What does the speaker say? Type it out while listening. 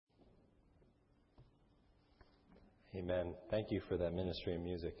Amen. Thank you for that ministry of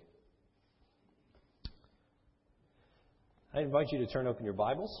music. I invite you to turn open your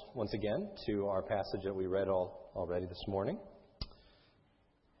Bibles once again to our passage that we read already this morning.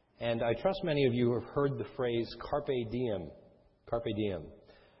 And I trust many of you have heard the phrase Carpe Diem. Carpe Diem.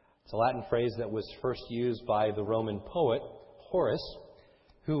 It's a Latin phrase that was first used by the Roman poet Horace,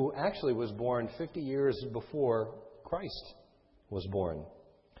 who actually was born 50 years before Christ was born.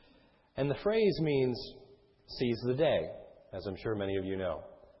 And the phrase means seize the day, as I'm sure many of you know.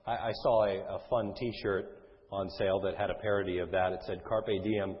 I saw a fun T-shirt on sale that had a parody of that. It said Carpe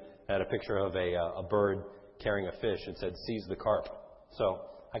Diem, had a picture of a bird carrying a fish. It said seize the carp. So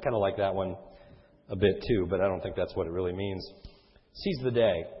I kind of like that one a bit too, but I don't think that's what it really means. Seize the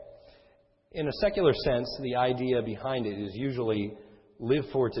day. In a secular sense, the idea behind it is usually live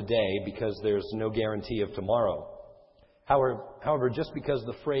for today because there's no guarantee of tomorrow. However, just because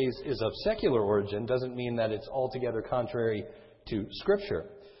the phrase is of secular origin doesn't mean that it's altogether contrary to Scripture.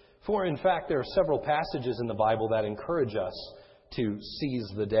 For, in fact, there are several passages in the Bible that encourage us to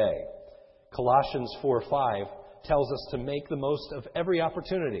seize the day. Colossians 4:5 tells us to make the most of every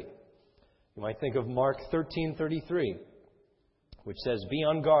opportunity. You might think of Mark 13:33, which says, "Be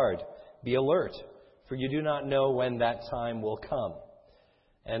on guard, be alert, for you do not know when that time will come."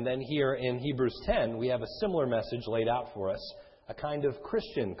 And then here in Hebrews 10, we have a similar message laid out for us, a kind of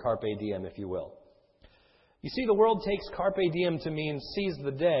Christian carpe diem, if you will. You see, the world takes carpe diem to mean seize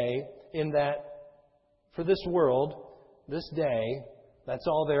the day, in that for this world, this day, that's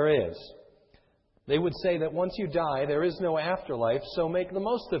all there is. They would say that once you die, there is no afterlife, so make the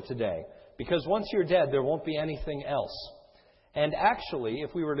most of today, because once you're dead, there won't be anything else. And actually,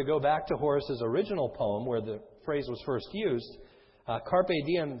 if we were to go back to Horace's original poem, where the phrase was first used, Carpe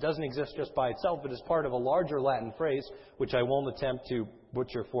Diem doesn't exist just by itself, but is part of a larger Latin phrase, which I won't attempt to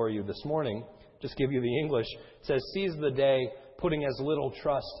butcher for you this morning. Just give you the English. It says, seize the day, putting as little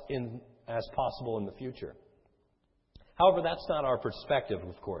trust in as possible in the future. However, that's not our perspective,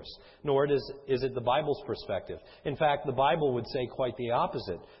 of course, nor is it the Bible's perspective. In fact, the Bible would say quite the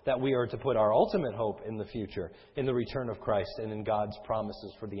opposite, that we are to put our ultimate hope in the future, in the return of Christ, and in God's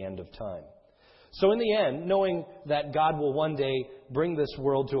promises for the end of time. So in the end, knowing that God will one day bring this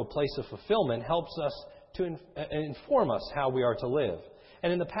world to a place of fulfillment helps us to inform us how we are to live.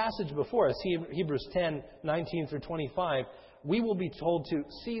 And in the passage before us, Hebrews 10:19 through 25, we will be told to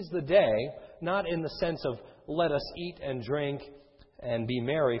seize the day, not in the sense of let us eat and drink and be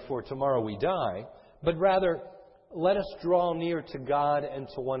merry, for tomorrow we die, but rather let us draw near to God and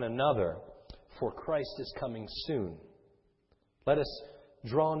to one another, for Christ is coming soon. Let us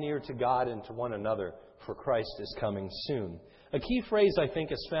draw near to God and to one another, for Christ is coming soon. A key phrase, I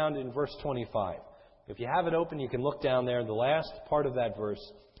think, is found in verse 25. If you have it open, you can look down there, the last part of that verse,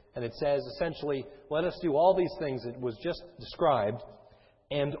 and it says, essentially, let us do all these things that was just described,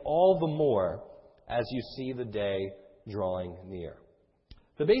 and all the more as you see the day drawing near.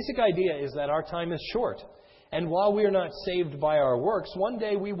 The basic idea is that our time is short, and while we are not saved by our works, one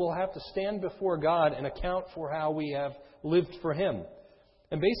day we will have to stand before God and account for how we have lived for Him.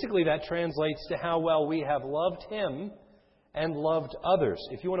 And basically that translates to how well we have loved Him and loved others.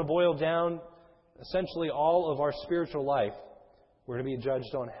 If you want to boil down essentially all of our spiritual life, we're going to be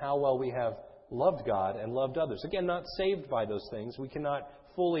judged on how well we have loved God and loved others. Again, not saved by those things. We cannot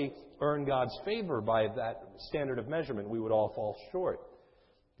fully earn God's favor by that standard of measurement. We would all fall short.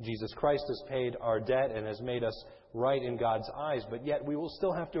 Jesus Christ has paid our debt and has made us right in God's eyes, but yet we will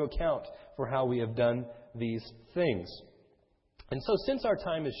still have to account for how we have done these things. And so since our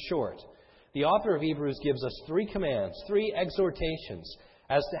time is short, the author of Hebrews gives us 3 commands, 3 exhortations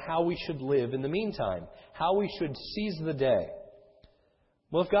as to how we should live in the meantime, how we should seize the day.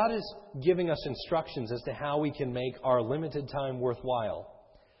 Well, if God is giving us instructions as to how we can make our limited time worthwhile,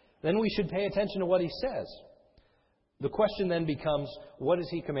 then we should pay attention to what He says. The question then becomes, what is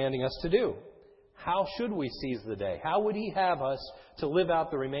He commanding us to do? How should we seize the day? How would He have us to live out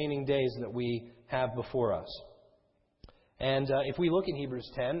the remaining days that we have before us? And if we look in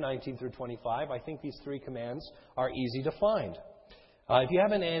Hebrews 10:19 through 25, I think these 3 commands are easy to find. If you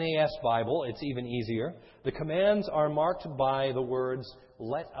have an NAS Bible, it's even easier. The commands are marked by the words,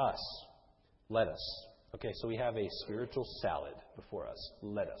 let us. Let us. Okay, so we have a spiritual salad before us.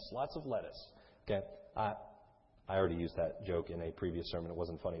 Let us. Lots of lettuce. Okay, I already used that joke in a previous sermon. It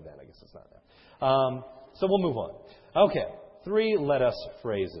wasn't funny then. I guess it's not now. So we'll move on. Okay, 3 let us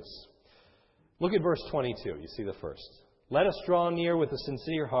phrases. Look at verse 22. You see the first. Let us draw near with a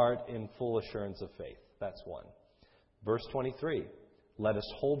sincere heart in full assurance of faith. That's 1. Verse 23. Let us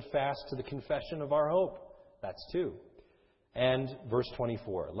hold fast to the confession of our hope. That's 2. And verse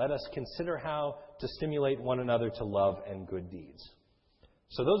 24, let us consider how to stimulate one another to love and good deeds.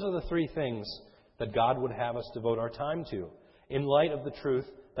 So those are the three things that God would have us devote our time to in light of the truth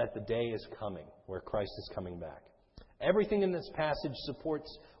that the day is coming, where Christ is coming back. Everything in this passage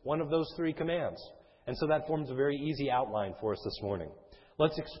supports one of those three commands. And so that forms a very easy outline for us this morning.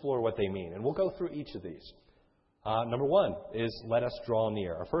 Let's explore what they mean. And we'll go through each of these. Number one is let us draw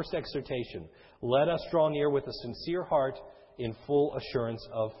near. Our first exhortation, let us draw near with a sincere heart in full assurance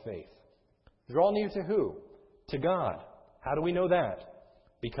of faith. Draw near to who? To God. How do we know that?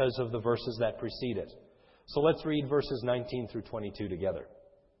 Because of the verses that precede it. So let's read verses 19 through 22 together.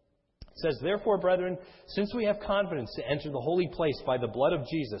 It says, therefore, brethren, since we have confidence to enter the holy place by the blood of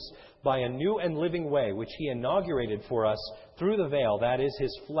Jesus, by a new and living way, which He inaugurated for us through the veil, that is,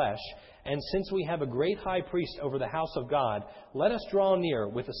 His flesh, and since we have a great high priest over the house of God, let us draw near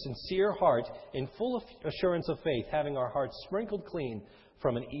with a sincere heart in full assurance of faith, having our hearts sprinkled clean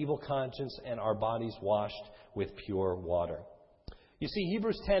from an evil conscience and our bodies washed with pure water. You see,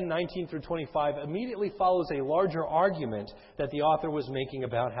 Hebrews 10, 19 through 25 immediately follows a larger argument that the author was making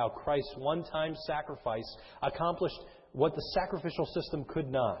about how Christ's one-time sacrifice accomplished what the sacrificial system could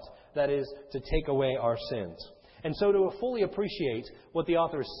not, that is, to take away our sins. And so to fully appreciate what the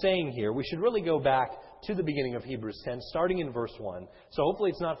author is saying here, we should really go back to the beginning of Hebrews 10, starting in verse 1. So hopefully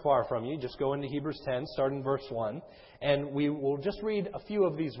it's not far from you. Just go into Hebrews 10, start in verse 1. And we will just read a few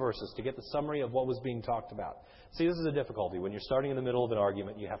of these verses to get the summary of what was being talked about. See, this is a difficulty. When you're starting in the middle of an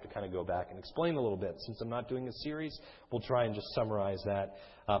argument, you have to kind of go back and explain a little bit. Since I'm not doing a series, we'll try and just summarize that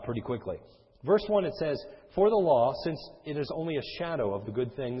pretty quickly. Verse 1, it says, for the law, since it is only a shadow of the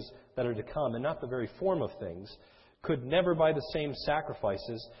good things that are to come, and not the very form of things, could never by the same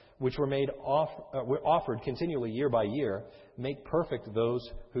sacrifices, which were were offered continually year by year, make perfect those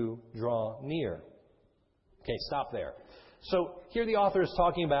who draw near. Okay, stop there. So here the author is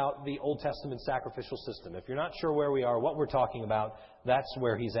talking about the Old Testament sacrificial system. If you're not sure where we are, what we're talking about, that's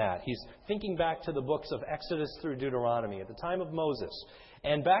where he's at. He's thinking back to the books of Exodus through Deuteronomy at the time of Moses.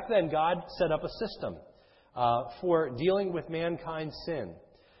 And back then, God set up a system for dealing with mankind's sin.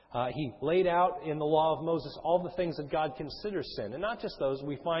 He laid out in the law of Moses all the things that God considers sin. And not just those.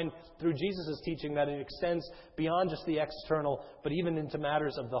 We find through Jesus' teaching that it extends beyond just the external, but even into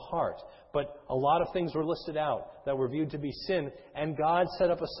matters of the heart. But a lot of things were listed out that were viewed to be sin. And God set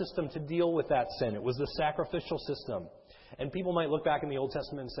up a system to deal with that sin. It was the sacrificial system. And people might look back in the Old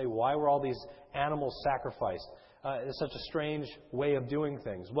Testament and say, why were all these animals sacrificed? It's such a strange way of doing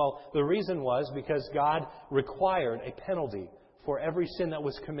things. Well, the reason was because God required a penalty for every sin that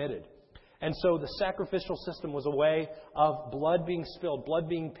was committed. And so the sacrificial system was a way of blood being spilled, blood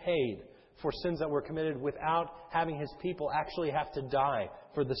being paid for sins that were committed without having His people actually have to die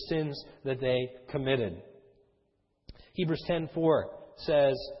for the sins that they committed. Hebrews 10:4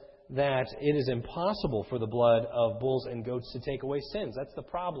 says that it is impossible for the blood of bulls and goats to take away sins. That's the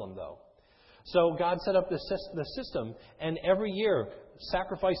problem, though. So God set up the system, and every year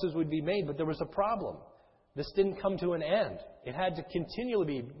sacrifices would be made, but there was a problem. This didn't come to an end. It had to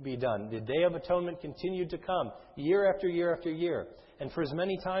continually be done. The Day of Atonement continued to come year after year after year. And for as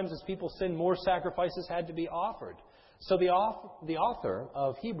many times as people sinned, more sacrifices had to be offered. So the author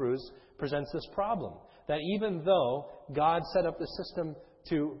of Hebrews presents this problem, that even though God set up the system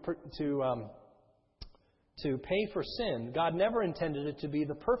to pay for sin, God never intended it to be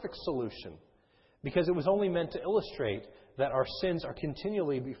the perfect solution, because it was only meant to illustrate that our sins are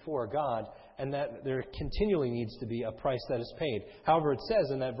continually before God and that there continually needs to be a price that is paid. However, it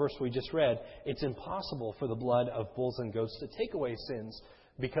says in that verse we just read, it's impossible for the blood of bulls and goats to take away sins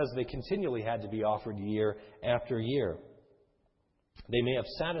because they continually had to be offered year after year. They may have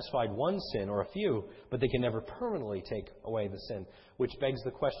satisfied one sin or a few, but they can never permanently take away the sin, which begs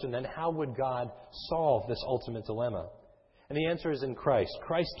the question, then how would God solve this ultimate dilemma? And the answer is in Christ.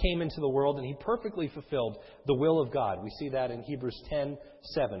 Christ came into the world and He perfectly fulfilled the will of God. We see that in Hebrews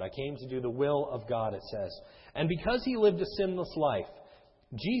 10:7. I came to do the will of God, it says. And because He lived a sinless life,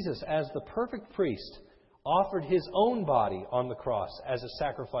 Jesus, as the perfect priest, offered His own body on the cross as a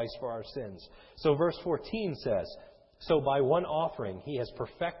sacrifice for our sins. So verse 14 says, so by one offering He has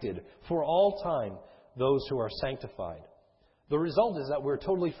perfected for all time those who are sanctified. The result is that we're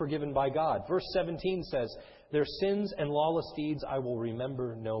totally forgiven by God. Verse 17 says, their sins and lawless deeds I will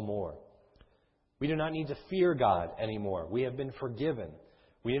remember no more. We do not need to fear God anymore. We have been forgiven.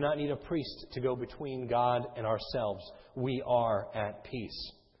 We do not need a priest to go between God and ourselves. We are at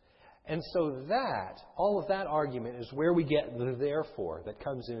peace. And so all of that argument is where we get the therefore that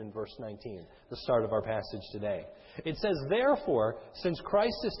comes in verse 19, the start of our passage today. It says, therefore, since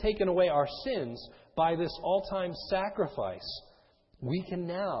Christ has taken away our sins, by this all-time sacrifice, we can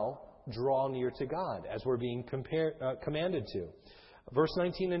now draw near to God as we're being commanded to. Verse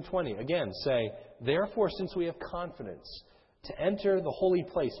 19 and 20, again, say, "Therefore, since we have confidence to enter the holy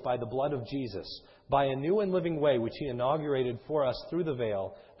place by the blood of Jesus, by a new and living way which He inaugurated for us through the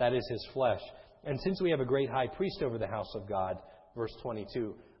veil, that is His flesh. And since we have a great high priest over the house of God," verse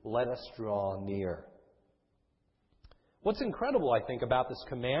 22, "let us draw near." What's incredible, I think, about this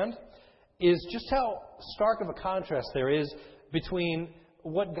command is just how stark of a contrast there is between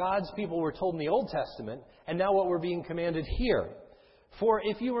what God's people were told in the Old Testament and now what we're being commanded here. For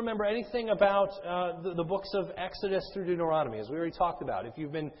if you remember anything about the books of Exodus through Deuteronomy, as we already talked about, if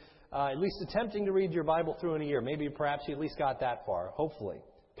you've been at least attempting to read your Bible through in a year, maybe perhaps you at least got that far, hopefully,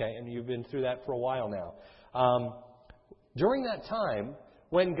 okay, and you've been through that for a while now. During that time,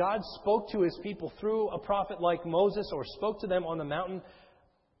 when God spoke to His people through a prophet like Moses or spoke to them on the mountain,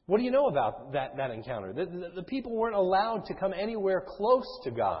 what do you know about that encounter? The people weren't allowed to come anywhere close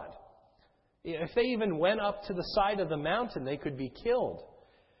to God. If they even went up to the side of the mountain, they could be killed.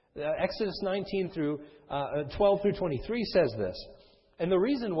 Exodus 19 through 12 through 23 says this. And the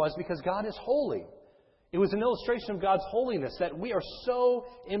reason was because God is holy. It was an illustration of God's holiness, that we are so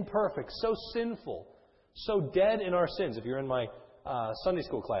imperfect, so sinful, so dead in our sins. If you're in my Sunday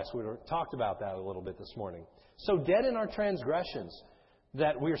school class, we talked about that a little bit this morning. So dead in our transgressions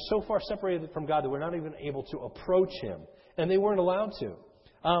that we are so far separated from God that we're not even able to approach Him. And they weren't allowed to.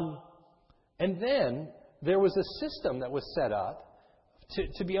 And then there was a system that was set up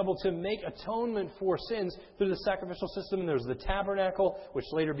to be able to make atonement for sins through the sacrificial system. And there was the tabernacle, which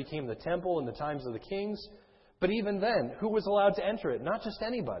later became the temple in the times of the kings. But even then, who was allowed to enter it? Not just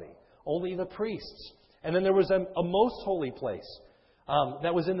anybody, only the priests. And then there was a most holy place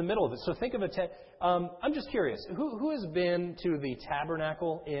that was in the middle of it. So think of I'm just curious, who has been to the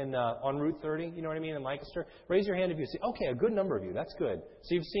tabernacle on Route 30? You know what I mean, in Lancaster? Raise your hand if you see. Okay, a good number of you. That's good.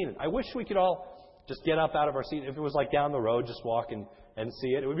 So you've seen it. I wish we could all just get up out of our seat. If it was like down the road, just walk and see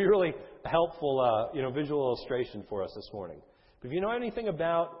it. It would be really a helpful visual illustration for us this morning. But if you know anything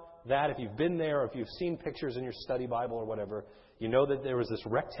about that, if you've been there, or if you've seen pictures in your study Bible or whatever, you know that there was this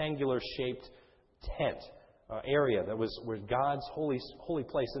rectangular-shaped tent area that was God's holy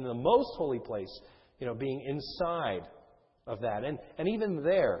place, and the most holy place, being inside of that. And even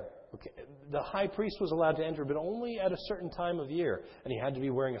there, the high priest was allowed to enter, but only at a certain time of year. And he had to be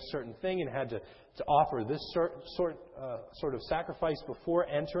wearing a certain thing and had to offer this sort of sacrifice before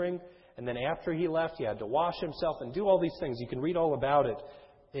entering. And then after he left, he had to wash himself and do all these things. You can read all about it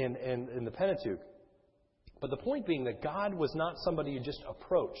in the Pentateuch. But the point being that God was not somebody you just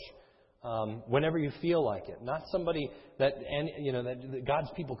approach whenever you feel like it. Not somebody that God's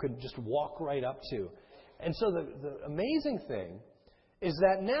people could just walk right up to. And so the amazing thing is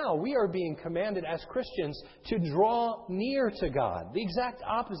that now we are being commanded as Christians to draw near to God. The exact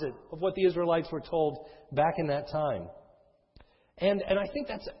opposite of what the Israelites were told back in that time. And I think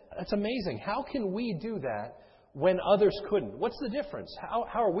that's amazing. How can we do that when others couldn't? What's the difference? How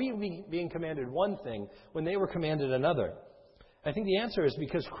are we being commanded one thing when they were commanded another? I think the answer is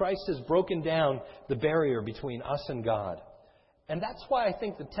because Christ has broken down the barrier between us and God. And that's why I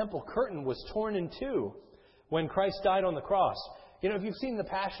think the temple curtain was torn in two when Christ died on the cross. If you've seen The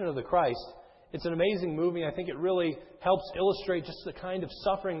Passion of the Christ, it's an amazing movie. I think it really helps illustrate just the kind of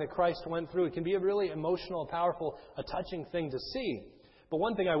suffering that Christ went through. It can be a really emotional, powerful, a touching thing to see. But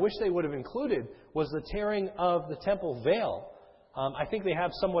one thing I wish they would have included was the tearing of the temple veil. I think they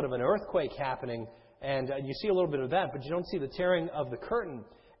have somewhat of an earthquake happening, and you see a little bit of that, but you don't see the tearing of the curtain.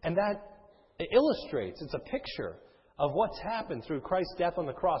 And that illustrates, it's a picture of what's happened through Christ's death on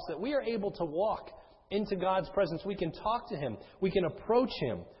the cross, that we are able to walk into God's presence. We can talk to Him. We can approach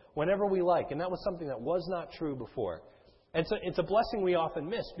Him whenever we like. And that was something that was not true before. And so it's a blessing we often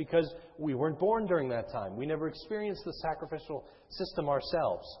miss because we weren't born during that time. We never experienced the sacrificial system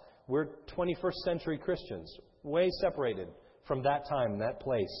ourselves. We're 21st century Christians, way separated from that time, that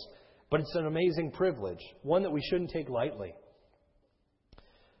place. But it's an amazing privilege, one that we shouldn't take lightly.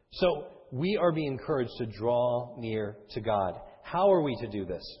 So we are being encouraged to draw near to God. How are we to do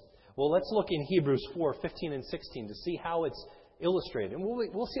this? Well, let's look in Hebrews 4:15 and 16 to see how it's illustrated. And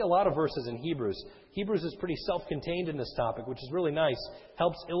we'll see a lot of verses in Hebrews. Hebrews is pretty self-contained in this topic, which is really nice.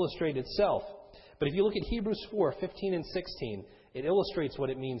 Helps illustrate itself. But if you look at Hebrews 4:15 and 16, it illustrates what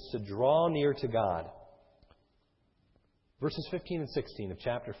it means to draw near to God. Verses 15 and 16 of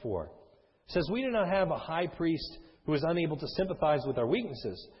chapter 4. It says, "We do not have a high priest who is unable to sympathize with our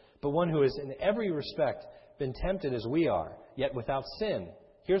weaknesses, but one who has in every respect been tempted as we are, yet without sin."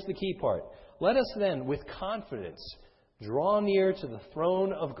 Here's the key part. "Let us then, with confidence, draw near to the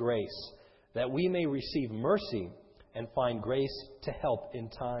throne of grace, that we may receive mercy and find grace to help in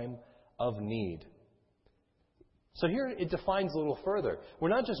time of need. So here it defines a little further. We're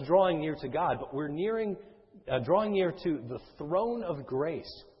not just drawing near to God, but we're drawing near to the throne of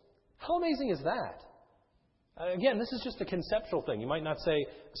grace. How amazing is that? Again, this is just a conceptual thing. You might not say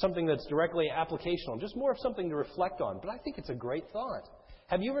something that's directly applicational, just more of something to reflect on. But I think it's a great thought.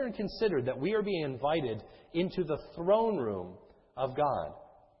 Have you ever considered that we are being invited into the throne room of God?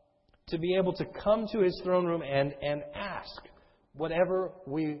 To be able to come to His throne room and ask whatever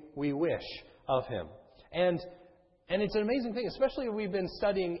we wish of Him. And it's an amazing thing, especially if we've been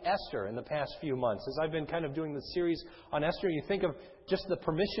studying Esther in the past few months. As I've been kind of doing the series on Esther, you think of just the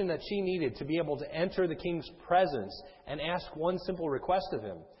permission that she needed to be able to enter the king's presence and ask one simple request of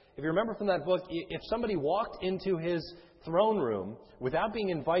him. If you remember from that book, if somebody walked into his throne room without being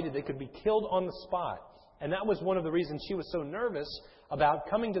invited, they could be killed on the spot. And that was one of the reasons she was so nervous about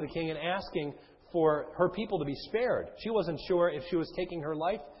coming to the king and asking for her people to be spared. She wasn't sure if she was taking her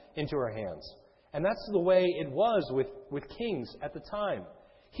life into her hands. And that's the way it was with kings at the time.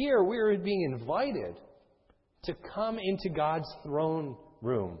 Here, we are being invited to come into God's throne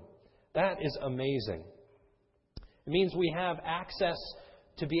room. That is amazing. It means we have access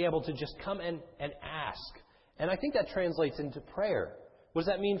to be able to just come and ask. And I think that translates into prayer. What does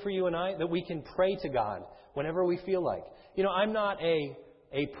that mean for you and I? That we can pray to God whenever we feel like. You know, I'm not a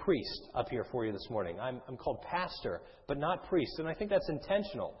priest up here for you this morning. I'm called pastor, but not priest. And I think that's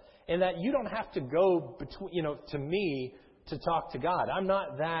intentional. And that you don't have to go to me to talk to God. I'm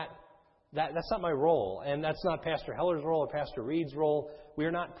not that's not my role. And that's not Pastor Heller's role or Pastor Reed's role. We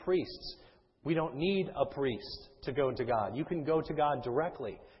are not priests. We don't need a priest to go to God. You can go to God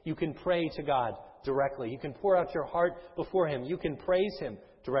directly. You can pray to God directly. You can pour out your heart before Him. You can praise Him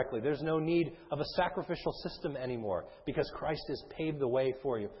directly. There's no need of a sacrificial system anymore because Christ has paved the way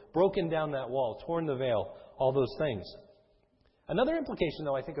for you, broken down that wall, torn the veil, all those things. Another implication,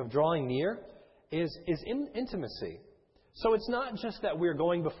 though, I think, of drawing near is intimacy. So it's not just that we're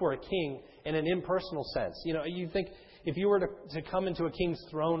going before a king in an impersonal sense. You know, you think if you were to come into a king's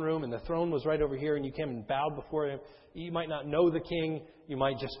throne room and the throne was right over here and you came and bowed before him, you might not know the king. You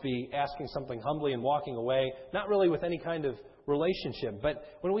might just be asking something humbly and walking away, not really with any kind of relationship. But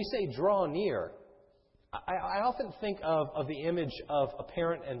when we say draw near, I often think of the image of a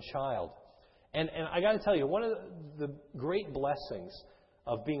parent and child. And I got to tell you, one of the great blessings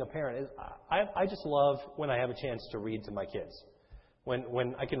of being a parent is I just love when I have a chance to read to my kids.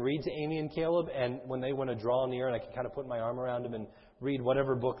 When I can read to Amy and Caleb, and when they want to draw near and I can kind of put my arm around them and read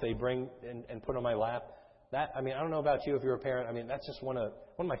whatever book they bring and put on my lap. I don't know about you if you're a parent. That's just one of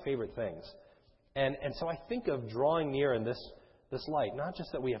my favorite things. And so I think of drawing near in this light, not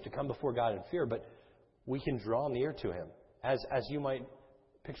just that we have to come before God in fear, but we can draw near to Him as you might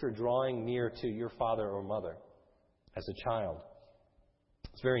picture drawing near to your father or mother as a child.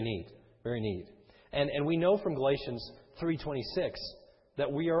 It's very neat, very neat. And we know from Galatians 3:26 that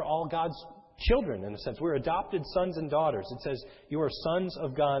we are all God's children, in a sense. We're adopted sons and daughters. It says, you are sons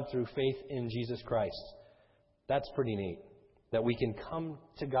of God through faith in Jesus Christ. That's pretty neat, that we can come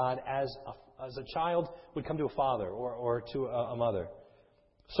to God as a child would come to a father or to a mother.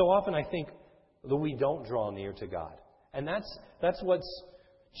 So often I think that we don't draw near to God. And that's what's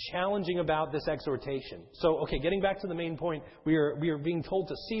challenging about this exhortation. So, getting back to the main point, we are being told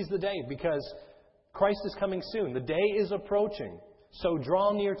to seize the day because Christ is coming soon. The day is approaching. So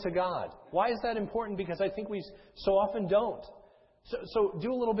draw near to God. Why is that important? Because I think we so often don't. So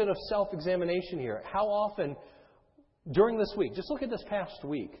do a little bit of self-examination here. How often during this week, just look at this past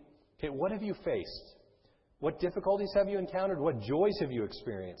week. What have you faced? What difficulties have you encountered? What joys have you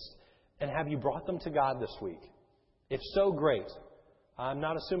experienced? And have you brought them to God this week? If so, great. I'm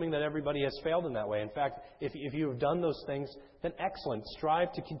not assuming that everybody has failed in that way. In fact, if you have done those things, then excellent.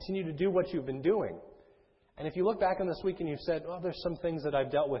 Strive to continue to do what you've been doing. And if you look back on this week and you've said, there's some things that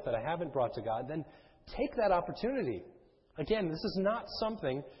I've dealt with that I haven't brought to God, then take that opportunity. Again, this is not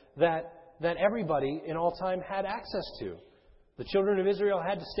something that everybody in all time had access to. The children of Israel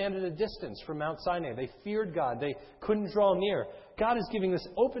had to stand at a distance from Mount Sinai. They feared God. They couldn't draw near. God is giving this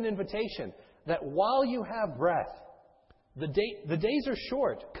open invitation that while you have breath, the days are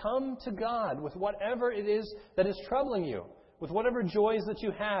short. Come to God with whatever it is that is troubling you, with whatever joys that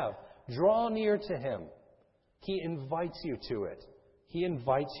you have. Draw near to Him. He invites you to it. He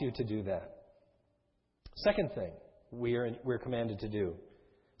invites you to do that. Second thing we're commanded to do.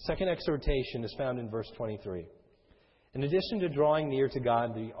 Second exhortation is found in verse 23. In addition to drawing near to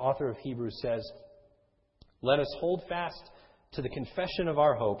God, the author of Hebrews says, let us hold fast to the confession of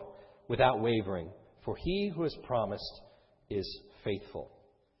our hope without wavering, for He who has promised is faithful.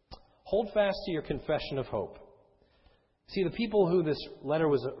 Hold fast to your confession of hope. See, the people who this letter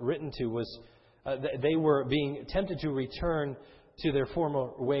was written to they were being tempted to return to their former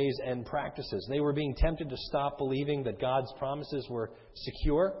ways and practices. They were being tempted to stop believing that God's promises were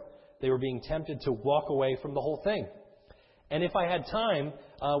secure. They were being tempted to walk away from the whole thing. And if I had time,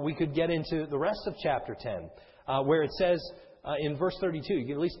 we could get into the rest of chapter 10, where it says in verse 32, you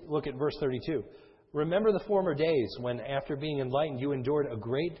can at least look at verse 32. Remember the former days when, after being enlightened, you endured a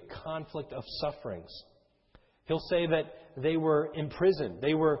great conflict of sufferings. He'll say that they were imprisoned.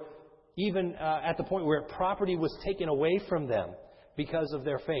 They were even at the point where property was taken away from them because of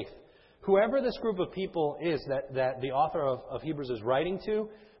their faith. Whoever this group of people is that the author of Hebrews is writing to,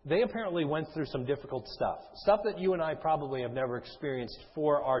 they apparently went through some difficult stuff. Stuff that you and I probably have never experienced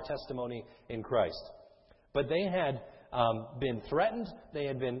for our testimony in Christ. But they had been threatened. They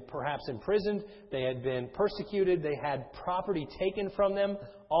had been perhaps imprisoned. They had been persecuted. They had property taken from them,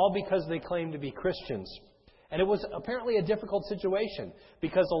 all because they claimed to be Christians. And it was apparently a difficult situation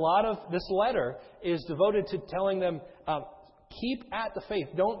because a lot of this letter is devoted to telling them, keep at the faith.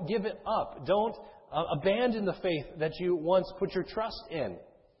 Don't give it up. Don't abandon the faith that you once put your trust in.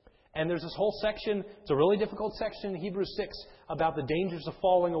 And there's this whole section, it's a really difficult section in Hebrews 6 about the dangers of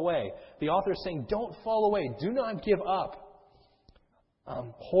falling away. The author is saying, don't fall away. Do not give up.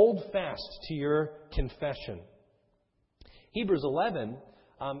 Hold fast to your confession. Hebrews 11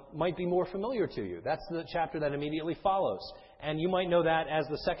 might be more familiar to you. That's the chapter that immediately follows. And you might know that as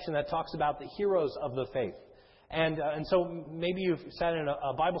the section that talks about the heroes of the faith. And so maybe you've sat in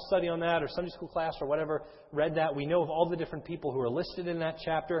a Bible study on that or Sunday school class or whatever, read that. We know of all the different people who are listed in that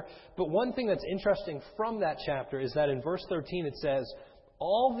chapter. But one thing that's interesting from that chapter is that in verse 13 it says,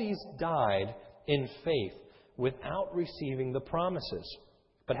 all these died in faith without receiving the promises,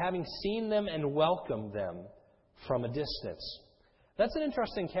 but having seen them and welcomed them from a distance. That's an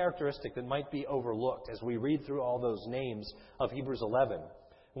interesting characteristic that might be overlooked as we read through all those names of Hebrews 11.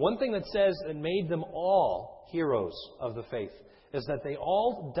 One thing that says that made them all heroes of the faith is that they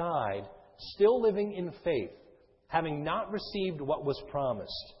all died still living in faith, having not received what was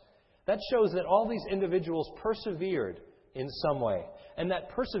promised. That shows that all these individuals persevered in some way. And that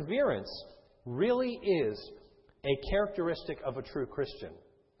perseverance really is a characteristic of a true Christian.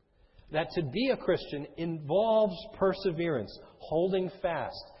 That to be a Christian involves perseverance, holding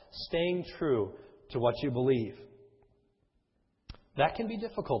fast, staying true to what you believe. That can be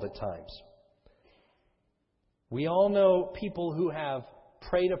difficult at times. We all know people who have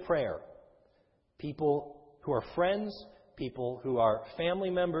prayed a prayer. People who are friends, people who are family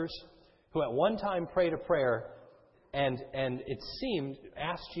members, who at one time prayed a prayer and it seemed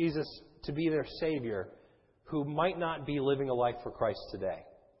asked Jesus to be their Savior, who might not be living a life for Christ today.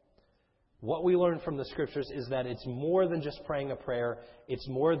 What we learn from the Scriptures is that it's more than just praying a prayer. It's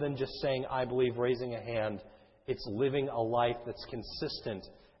more than just saying, I believe, raising a hand. It's living a life that's consistent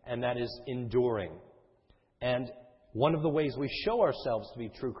and that is enduring. And one of the ways we show ourselves to be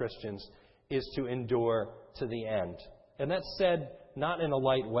true Christians is to endure to the end. And that's said not in a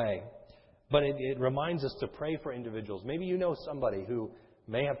light way, but it reminds us to pray for individuals. Maybe you know somebody who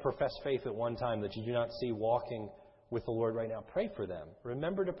may have professed faith at one time that you do not see walking with the Lord right now. Pray for them.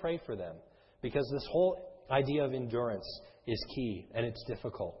 Remember to pray for them, because this whole idea of endurance is key, and it's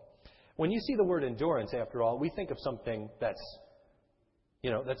difficult. When you see the word endurance, after all, we think of something that's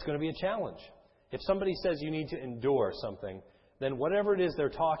going to be a challenge. If somebody says you need to endure something, then whatever it is they're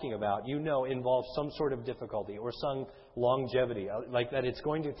talking about, involves some sort of difficulty or some longevity, like that it's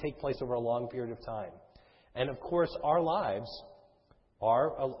going to take place over a long period of time. And of course, our lives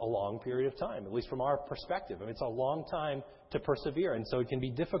are a long period of time, at least from our perspective. I mean, it's a long time to persevere, and so it can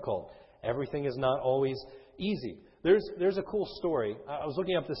be difficult. Everything is not always easy. There's a cool story. I was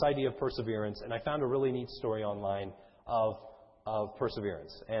looking up this idea of perseverance, and I found a really neat story online of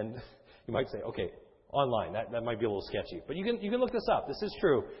perseverance. And you might say, okay, online, that might be a little sketchy. But you can look this up. This is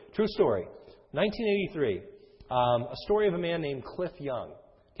true. True story. 1983, a story of a man named Cliff Young.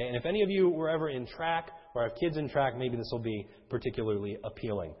 Okay, and if any of you were ever in track or have kids in track, maybe this will be particularly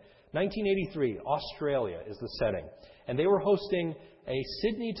appealing. 1983, Australia is the setting. And they were hosting a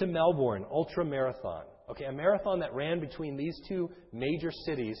Sydney to Melbourne ultra marathon. Okay, a marathon that ran between these two major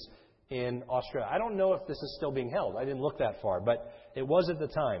cities in Australia. I don't know if this is still being held. I didn't look that far, but it was at the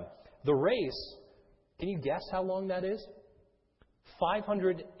time. The race, can you guess how long that is?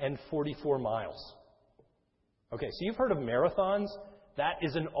 544 miles. Okay, so you've heard of marathons. That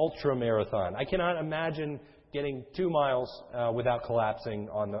is an ultra marathon. I cannot imagine getting 2 miles without collapsing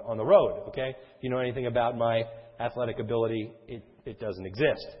on the road. Okay, if you know anything about my athletic ability, it doesn't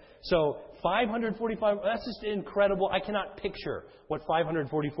exist. So 545, that's just incredible. I cannot picture what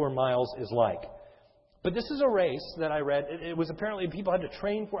 544 miles is like. But this is a race that I read. It was apparently people had to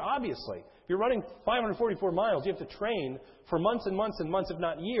train for, obviously. If you're running 544 miles, you have to train for months and months and months, if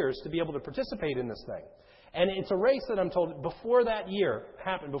not years, to be able to participate in this thing. And it's a race that I'm told, before that year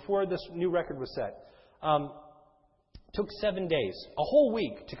happened, before this new record was set, took 7 days, a whole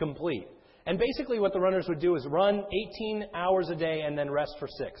week to complete. And basically what the runners would do is run 18 hours a day and then rest for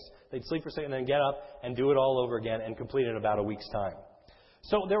 6. They'd sleep for 6 and then get up and do it all over again and complete it in about a week's time.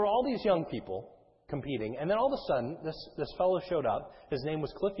 So there were all these young people competing, and then all of a sudden, this fellow showed up. His name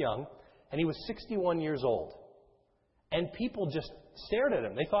was Cliff Young, and he was 61 years old. And people just stared at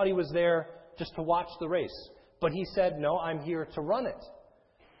him. They thought he was there just to watch the race. But he said, "No, I'm here to run it."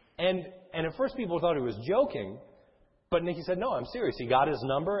 And at first people thought he was joking, but he said, "No, I'm serious." He got his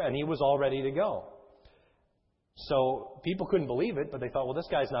number, and he was all ready to go. So people couldn't believe it, but they thought, well, this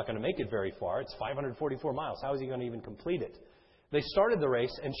guy's not going to make it very far. It's 544 miles. How is he going to even complete it? They started the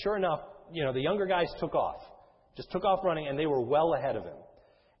race, and sure enough, the younger guys took off running, and they were well ahead of him.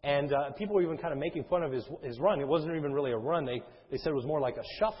 And people were even kind of making fun of his run. It wasn't even really a run. They said it was more like a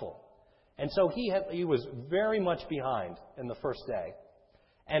shuffle. And so he was very much behind in the first day.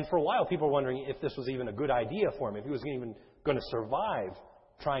 And for a while, people were wondering if this was even a good idea for him, if he was even going to survive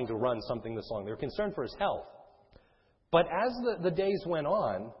trying to run something this long. They were concerned for his health. But as the days went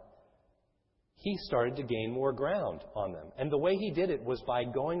on, he started to gain more ground on them. And the way he did it was by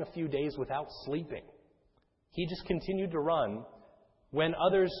going a few days without sleeping. He just continued to run when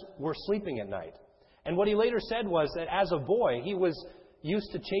others were sleeping at night. And what he later said was that as a boy, he was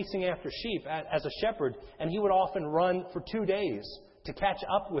used to chasing after sheep as a shepherd, and he would often run for 2 days to catch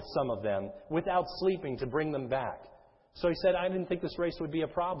up with some of them without sleeping to bring them back. So he said, I didn't think this race would be a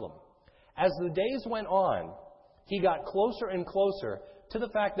problem. As the days went on, he got closer and closer to the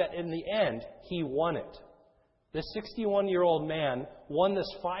fact that in the end, he won it. This 61-year-old man won this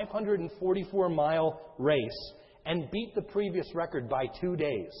 544-mile race and beat the previous record by 2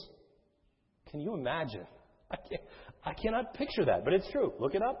 days. Can you imagine? I cannot picture that, but it's true.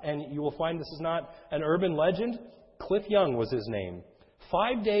 Look it up, and you will find this is not an urban legend. Cliff Young was his name.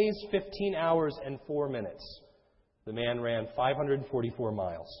 5 days, 15 hours, and 4 minutes. The man ran 544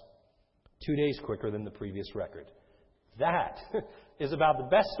 miles. 2 days quicker than the previous record. That is about the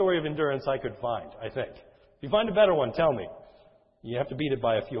best story of endurance I could find, I think. If you find a better one, tell me. You have to beat it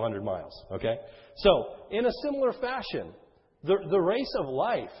by a few hundred miles, okay? So, in a similar fashion, the race of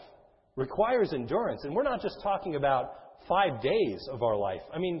life requires endurance. And we're not just talking about 5 days of our life.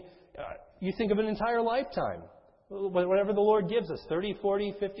 I mean, you think of an entire lifetime. Whatever the Lord gives us, 30,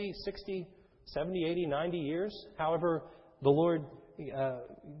 40, 50, 60, 70, 80, 90 years. However the Lord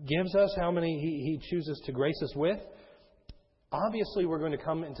gives us, how many He chooses to grace us with. Obviously, we're going to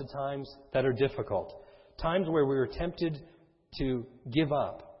come into times that are difficult. Times where we are tempted to give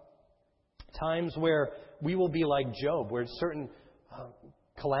up. Times where we will be like Job, where certain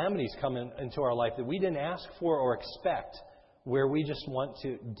calamities come into our life that we didn't ask for or expect, where we just want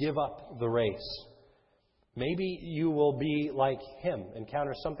to give up the race. Maybe you will be like him,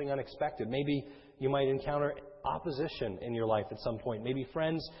 encounter something unexpected. Maybe you might encounter opposition in your life at some point. Maybe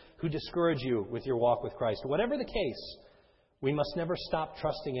friends who discourage you with your walk with Christ. Whatever the case, we must never stop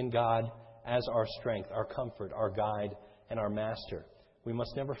trusting in God as our strength, our comfort, our guide, and our master. We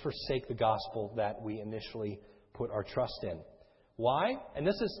must never forsake the gospel that we initially put our trust in. Why? And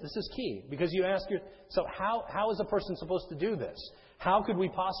this is key, because you ask so how is a person supposed to do this? How could we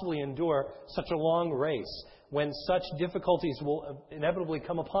possibly endure such a long race when such difficulties will inevitably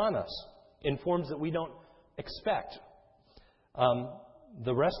come upon us in forms that we don't expect?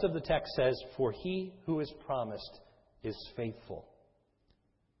 The rest of the text says, "For he who is promised is faithful."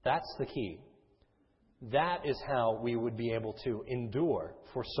 That's the key. That is how we would be able to endure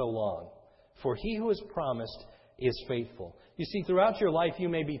for so long. For he who is promised is faithful. You see, throughout your life, you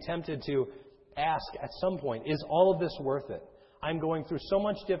may be tempted to ask at some point, is all of this worth it? I'm going through so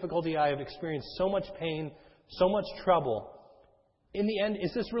much difficulty. I have experienced so much pain, so much trouble. In the end,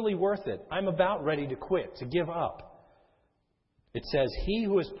 is this really worth it? I'm about ready to quit, to give up. It says, he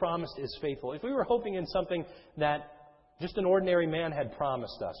who is promised is faithful. If we were hoping in something that just an ordinary man had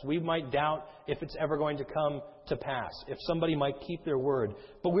promised us, we might doubt if it's ever going to come to pass, if somebody might keep their word.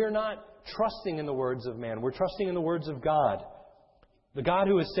 But we're not trusting in the words of man. We're trusting in the words of God. The God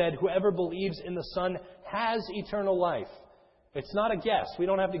who has said, whoever believes in the Son has eternal life. It's not a guess. We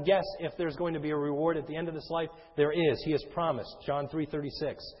don't have to guess if there's going to be a reward at the end of this life. There is. He has promised. John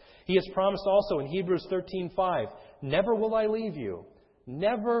 3:36. He has promised also in Hebrews 13:5, never will I leave you.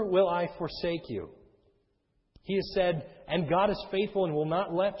 Never will I forsake you. He has said, and God is faithful and will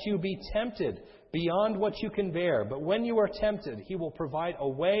not let you be tempted beyond what you can bear. But when you are tempted, He will provide a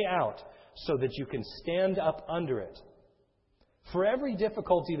way out so that you can stand up under it. For every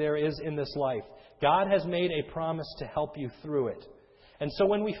difficulty there is in this life, God has made a promise to help you through it. And so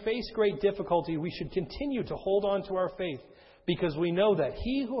when we face great difficulty, we should continue to hold on to our faith because we know that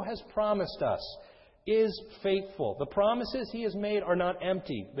He who has promised us is faithful. The promises He has made are not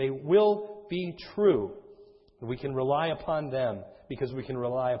empty. They will be true. We can rely upon them because we can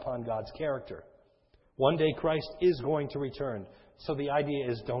rely upon God's character. One day Christ is going to return. So the idea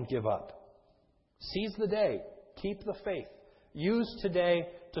is don't give up. Seize the day. Keep the faith. Use today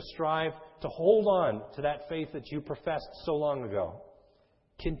to strive to hold on to that faith that you professed so long ago.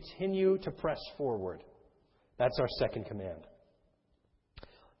 Continue to press forward. That's our second command.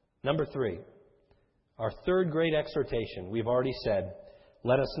 Number 3, our third great exhortation. We've already said,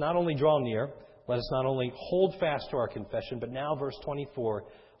 let us not only draw near, let us not only hold fast to our confession, but now, verse 24,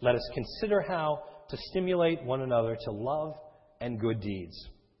 let us consider how to stimulate one another to love and good deeds.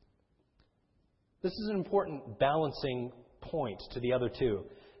 This is an important balancing point to the other two,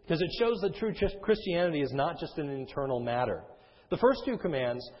 because it shows that true Christianity is not just an internal matter. The first two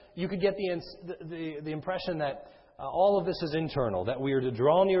commands, you could get the impression that all of this is internal, that we are to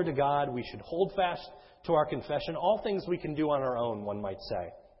draw near to God, we should hold fast to our confession, all things we can do on our own, one might say.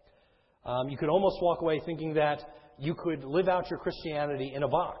 You could almost walk away thinking that you could live out your Christianity in a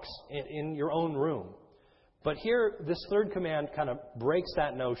box, in your own room. But here, this third command kind of breaks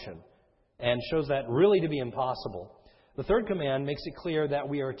that notion and shows that really to be impossible. The third command makes it clear that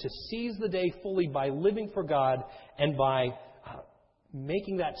we are to seize the day fully by living for God and by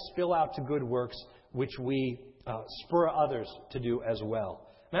making that spill out to good works, which we spur others to do as well.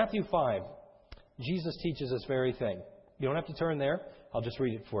 Matthew 5, Jesus teaches this very thing. You don't have to turn there. I'll just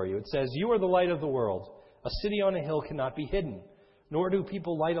read it for you. It says, you are the light of the world. A city on a hill cannot be hidden. Nor do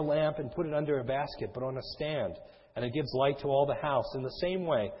people light a lamp and put it under a basket, but on a stand, and it gives light to all the house. In the same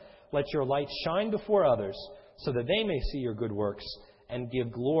way, let your light shine before others, so that they may see your good works and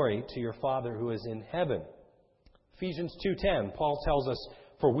give glory to your Father who is in heaven. Ephesians 2:10, Paul tells us,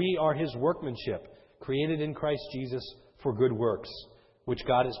 for we are His workmanship, created in Christ Jesus for good works, which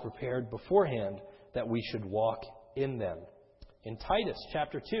God has prepared beforehand that we should walk in them. In Titus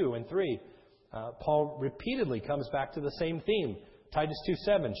chapter 2 and 3, Paul repeatedly comes back to the same theme. Titus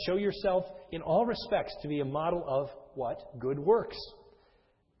 2:7, show yourself in all respects to be a model of what? Good works.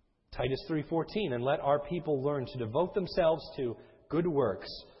 Titus 3:14, and let our people learn to devote themselves to good works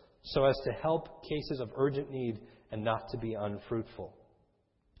so as to help cases of urgent need and not to be unfruitful.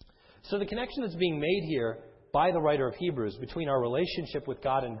 So the connection that's being made here by the writer of Hebrews between our relationship with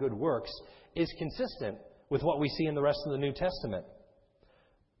God and good works is consistent with what we see in the rest of the New Testament.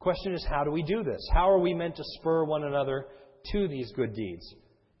 The question is, how do we do this? How are we meant to spur one another to these good deeds?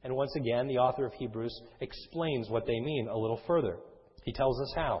 And once again, the author of Hebrews explains what they mean a little further. He tells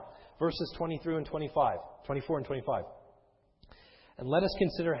us how. Verses 24 and 25. And let us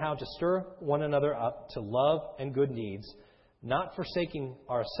consider how to stir one another up to love and good deeds, not forsaking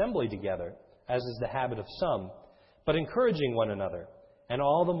our assembly together, as is the habit of some, but encouraging one another, and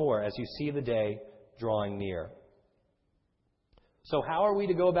all the more as you see the day drawing near. So how are we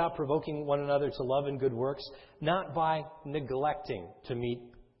to go about provoking one another to love and good works? Not by neglecting to meet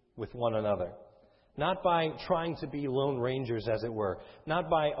with one another. Not by trying to be lone rangers, as it were. Not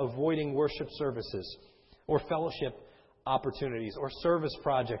by avoiding worship services or fellowship opportunities or service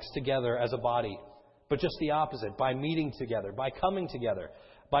projects together as a body. But just the opposite, by meeting together, by coming together,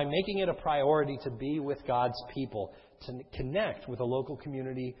 by making it a priority to be with God's people, to connect with a local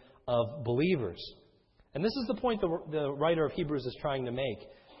community of believers. And this is the point the writer of Hebrews is trying to make.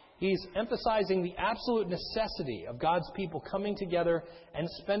 He's emphasizing the absolute necessity of God's people coming together and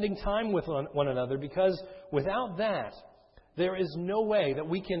spending time with one another, because without that, there is no way that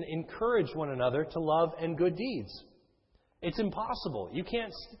we can encourage one another to love and good deeds. It's impossible. You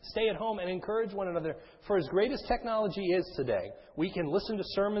can't stay at home and encourage one another. For as great as technology is today, we can listen to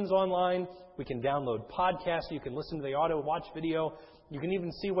sermons online, we can download podcasts, you can listen to the audio, watch video, you can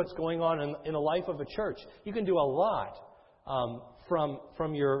even see what's going on in the life of a church. You can do a lot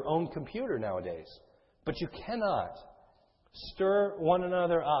from your own computer nowadays. But you cannot stir one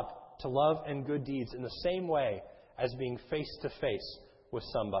another up to love and good deeds in the same way as being face to face with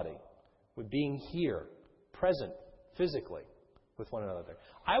somebody, with being here, present, physically with one another.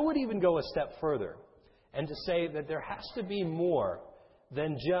 I would even go a step further and to say that there has to be more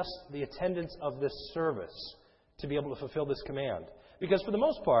than just the attendance of this service to be able to fulfill this command. Because for the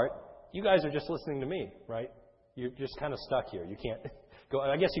most part, you guys are just listening to me, right? You're just kind of stuck here. You can't go.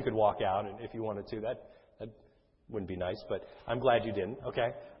 I guess you could walk out if you wanted to. That wouldn't be nice, but I'm glad you didn't. Okay.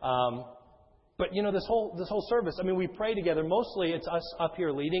 But this whole service, we pray together. Mostly it's us up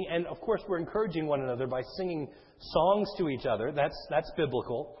here leading, and of course we're encouraging one another by singing songs to each other. That's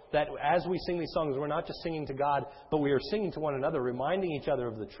biblical. That as we sing these songs, we're not just singing to God, but we are singing to one another, reminding each other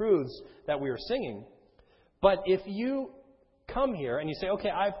of the truths that we are singing. But if you come here and you say, okay,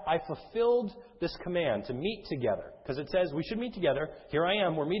 I've fulfilled this command to meet together, because it says we should meet together. Here I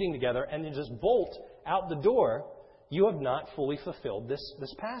am, we're meeting together, and you just bolt out the door, you have not fully fulfilled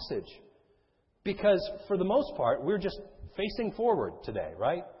this passage. Because for the most part, we're just facing forward today,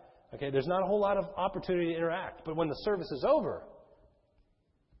 right? Okay, there's not a whole lot of opportunity to interact. But when the service is over,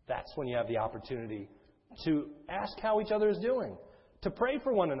 that's when you have the opportunity to ask how each other is doing, to pray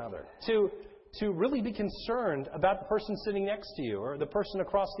for one another, to really be concerned about the person sitting next to you or the person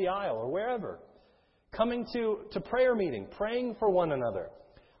across the aisle or wherever. Coming to prayer meeting, praying for one another.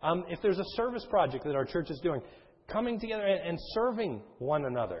 If there's a service project that our church is doing, coming together and serving one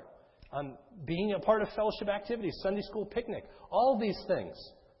another. Being a part of fellowship activities, Sunday school picnic, all these things.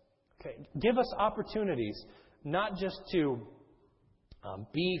 Okay, give us opportunities not just to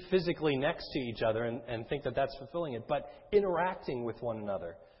be physically next to each other and think that that's fulfilling it, but interacting with one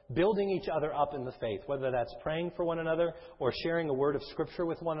another, building each other up in the faith, whether that's praying for one another or sharing a word of Scripture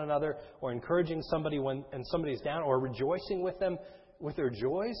with one another or encouraging somebody when somebody's down or rejoicing with them with their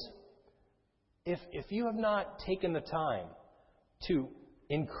joys. If you have not taken the time to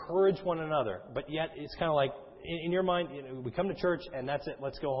encourage one another, but yet it's kind of like, in your mind, we come to church and that's it,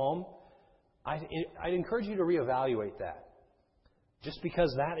 let's go home. I'd encourage you to reevaluate that. Just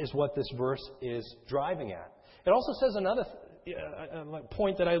because that is what this verse is driving at. It also says another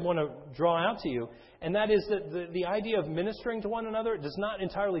point that I want to draw out to you, and that is that the idea of ministering to one another does not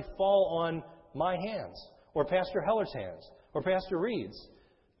entirely fall on my hands, or Pastor Heller's hands, or Pastor Reed's,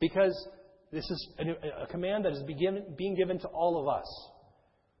 because this is a command that is being given to all of us.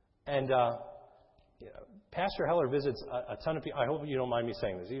 And Pastor Heller visits a ton of people. I hope you don't mind me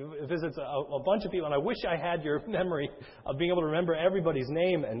saying this. He visits a bunch of people, and I wish I had your memory of being able to remember everybody's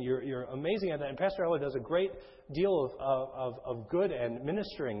name, and you're amazing at that. And Pastor Heller does a great deal of good and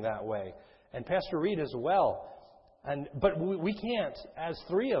ministering that way, and Pastor Reed as well. But we can't, as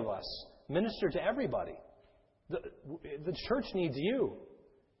three of us, minister to everybody. The church needs you.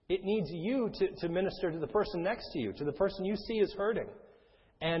 It needs you to minister to the person next to you, to the person you see is hurting.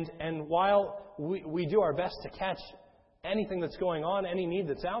 And while we do our best to catch anything that's going on, any need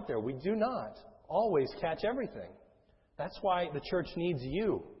that's out there, we do not always catch everything. That's why the church needs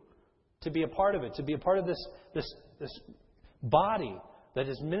you to be a part of it, to be a part of this body that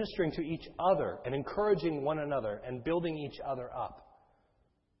is ministering to each other and encouraging one another and building each other up.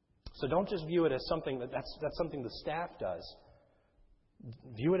 So don't just view it as something that's something the staff does.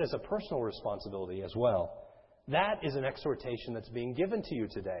 View it as a personal responsibility as well. That is an exhortation that's being given to you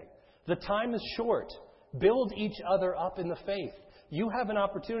today. The time is short. Build each other up in the faith. You have an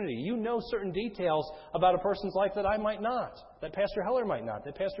opportunity. You know certain details about a person's life that I might not, that Pastor Heller might not,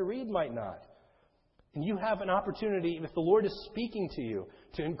 that Pastor Reed might not. And you have an opportunity, if the Lord is speaking to you,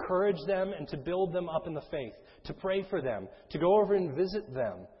 to encourage them and to build them up in the faith, to pray for them, to go over and visit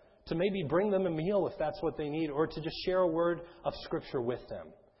them, to maybe bring them a meal if that's what they need, or to just share a word of Scripture with them.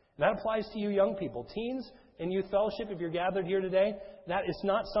 And that applies to you young people. Teens in youth fellowship, if you're gathered here today, that is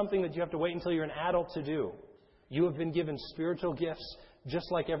not something that you have to wait until you're an adult to do. You have been given spiritual gifts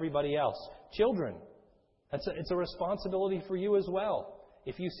just like everybody else. Children, it's a responsibility for you as well.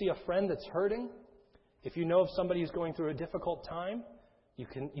 If you see a friend that's hurting, if you know of somebody who's going through a difficult time, you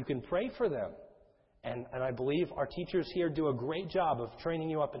can pray for them. And I believe our teachers here do a great job of training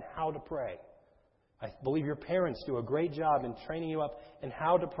you up in how to pray. I believe your parents do a great job in training you up in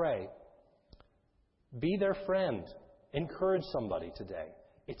how to pray. Be their friend. Encourage somebody today.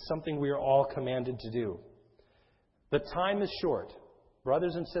 It's something we are all commanded to do. The time is short.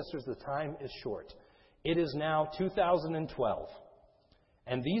 Brothers and sisters, the time is short. It is now 2012.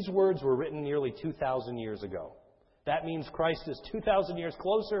 And these words were written nearly 2,000 years ago. That means Christ is 2,000 years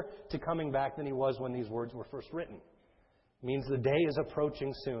closer to coming back than he was when these words were first written. It means the day is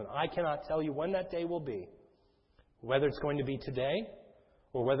approaching soon. I cannot tell you when that day will be. Whether it's going to be today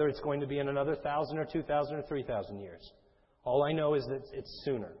or whether it's going to be in another 1,000 or 2,000 or 3,000 years. All I know is that it's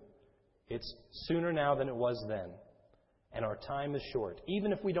sooner. It's sooner now than it was then. And our time is short.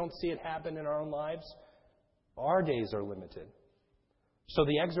 Even if we don't see it happen in our own lives, our days are limited. So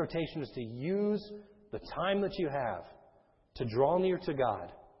the exhortation is to use the time that you have to draw near to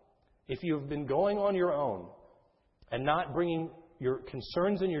God. If you've been going on your own and not bringing your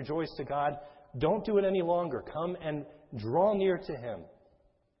concerns and your joys to God, don't do it any longer. Come and draw near to Him.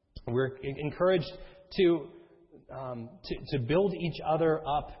 We're encouraged to build each other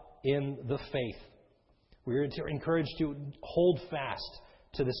up in the faith. We're encouraged to hold fast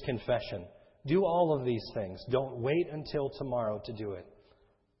to this confession. Do all of these things. Don't wait until tomorrow to do it.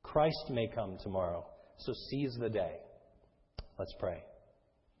 Christ may come tomorrow, so seize the day. Let's pray.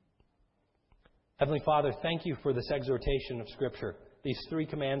 Heavenly Father, thank you for this exhortation of Scripture, these 3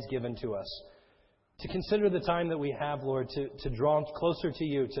 commands given to us. To consider the time that we have, Lord, to draw closer to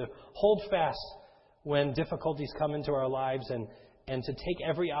you, to hold fast when difficulties come into our lives, and to take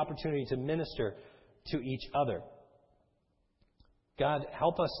every opportunity to minister to each other. God,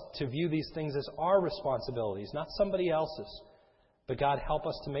 help us to view these things as our responsibilities, not somebody else's. But God, help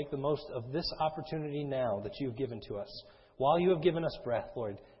us to make the most of this opportunity now that you've given to us. While you have given us breath,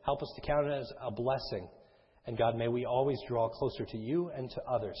 Lord, help us to count it as a blessing. And God, may we always draw closer to you and to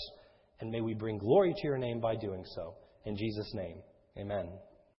others. And may we bring glory to your name by doing so. In Jesus' name, amen.